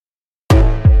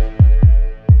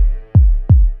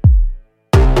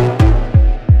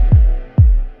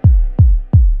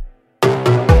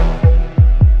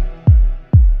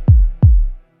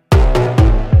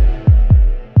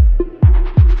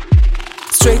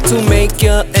to make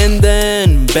ya and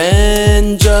then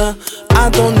bend ya. I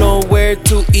don't know where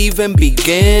to even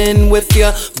begin with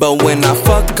ya, but when I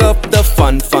fuck up the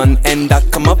fun and I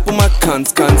come up with my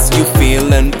cunts, you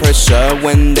feelin' pressure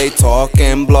when they talk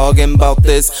and blogging about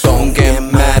this. Don't get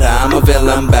mad, I'm a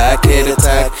villain, back hit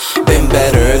attack. Been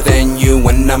better than you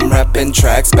when I'm rapping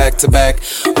tracks back to back.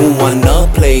 Who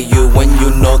wanna play you when you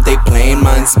know they playin'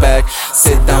 mine's back?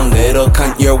 Sit down, little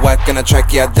cunt, you're whacking a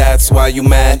track, yeah, that's why you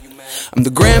mad. I'm the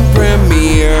grand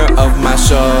premiere of my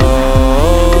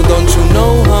show. Don't you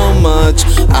know how much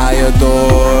I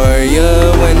adore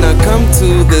ya? When I come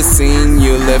to the scene,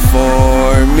 you live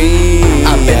for me.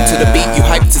 I've been to the beat, you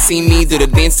hyped to see me do the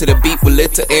dance to the beat with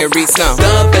little Aries now.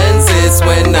 The Benz is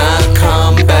when I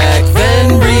come back,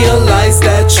 then realize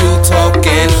that you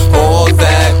talking all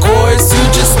that course. You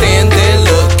just stand there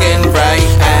looking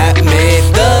right at me.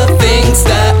 The things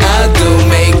that I do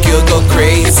make you go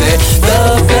crazy.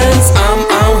 The Benz, I'm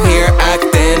out here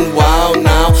acting wild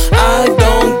now. I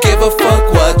don't give a fuck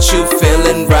what you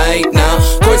feeling right now.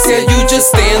 Course, yeah, you just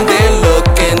stand there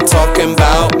looking, talking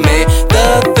about me.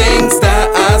 The things that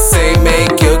I say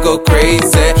make you go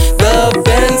crazy. The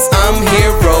Benz, I'm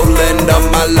here rolling up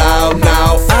my loud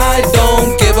now. I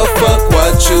don't give a fuck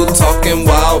what you talking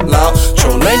wild loud.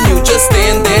 Trolling, you just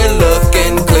stand there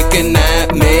looking, clicking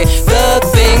at me. The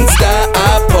things that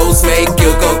I post make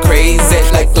you go crazy.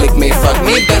 Like click me, fuck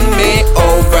me, bend me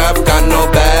over, I've got no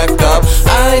backup.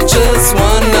 I just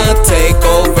wanna take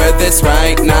over this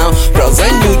right now. Bros,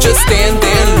 and you just stand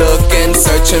there looking,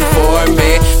 searching for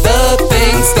me. The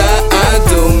things that I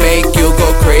do make you go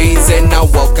crazy. Now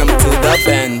welcome to the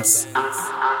Benz.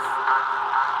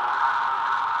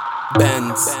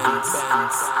 Benz.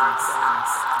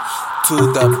 To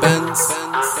the Benz.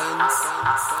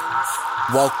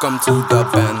 Welcome to the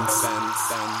Benz.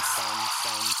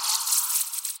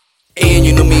 And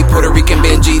you know me, Puerto Rican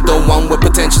Benji, the one with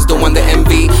potentials, the one that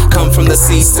envy. Come from the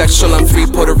sea, sexual, I'm free,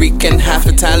 Puerto Rican, half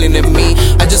Italian in me.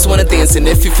 I just wanna dance, and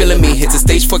if you feeling me, hit the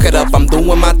stage, fuck it up, I'm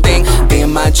doing my thing.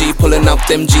 Damn my G, pulling up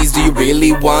them G's, do you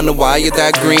really wanna wire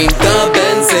that green? The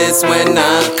Benz is when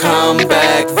I come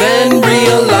back, then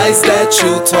realize that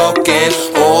you talking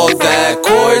all that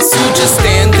course. You just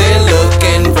stand there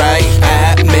looking right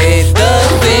at me. The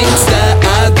things that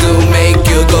I do make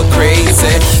you go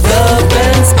crazy. The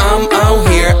Benz, I'm out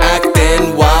here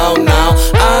acting wild now.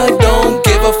 I don't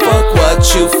give a fuck what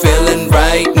you feeling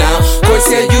right now.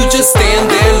 Course, yeah, you just stand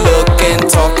there looking,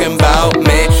 talking about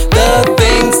me. The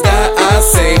things that I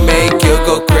say make you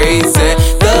go crazy.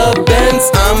 The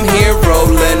Benz, I'm here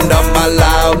rolling up my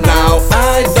loud now.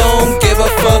 I don't give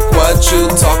a fuck what you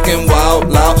talking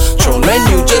wild loud. Trolling,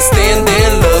 you just stand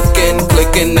there looking,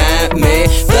 clicking at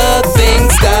me. The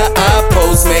things that I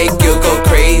post make you go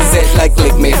crazy. Like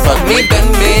lick me, fuck me, bend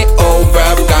me over,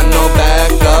 I've got no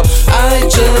backup. I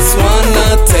just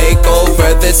wanna take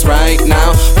over this right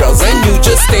now. Bros, and you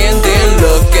just stand there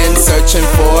looking, searching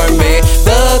for me.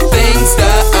 The things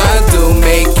that I do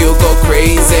make you go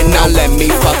crazy. Now let me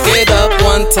fuck it up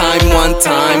one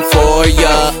time for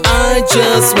ya. I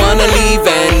just wanna leave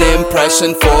an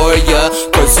impression for ya.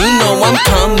 Cause you know I'm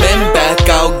coming back,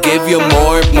 I'll give you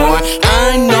more.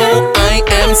 I know I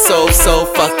am so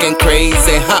fucking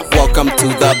crazy. Hot welcome to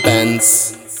the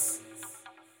Benz.